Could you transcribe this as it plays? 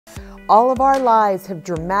All of our lives have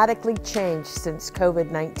dramatically changed since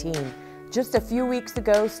COVID-19. Just a few weeks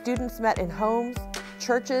ago, students met in homes,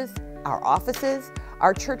 churches, our offices,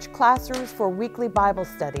 our church classrooms for weekly Bible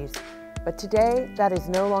studies. But today, that is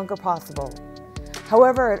no longer possible.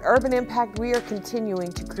 However, at Urban Impact, we are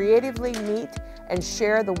continuing to creatively meet and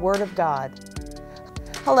share the Word of God.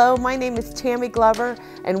 Hello, my name is Tammy Glover,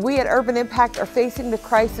 and we at Urban Impact are facing the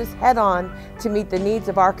crisis head-on to meet the needs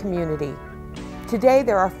of our community. Today,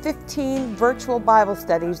 there are 15 virtual Bible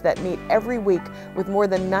studies that meet every week with more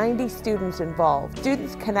than 90 students involved.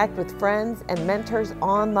 Students connect with friends and mentors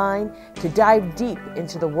online to dive deep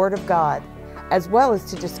into the Word of God, as well as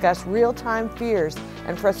to discuss real-time fears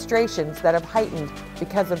and frustrations that have heightened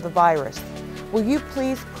because of the virus. Will you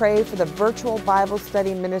please pray for the virtual Bible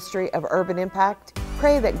study ministry of Urban Impact?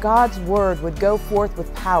 Pray that God's Word would go forth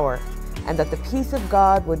with power and that the peace of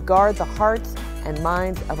God would guard the hearts and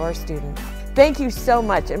minds of our students. Thank you so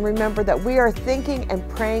much, and remember that we are thinking and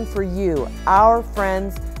praying for you, our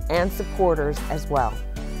friends and supporters as well.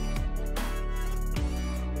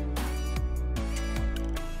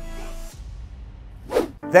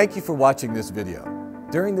 Thank you for watching this video.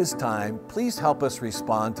 During this time, please help us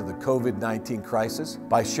respond to the COVID-19 crisis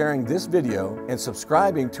by sharing this video and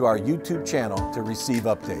subscribing to our YouTube channel to receive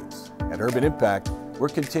updates. At Urban Impact, we're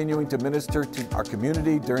continuing to minister to our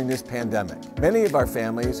community during this pandemic. Many of our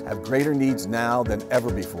families have greater needs now than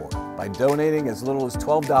ever before. By donating as little as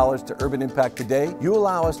 $12 to Urban Impact today, you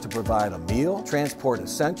allow us to provide a meal, transport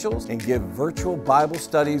essentials, and give virtual Bible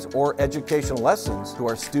studies or educational lessons to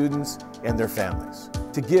our students and their families.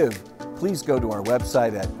 To give, please go to our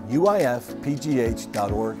website at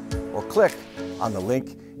uifpgh.org or click on the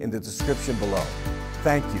link in the description below.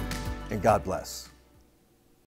 Thank you, and God bless.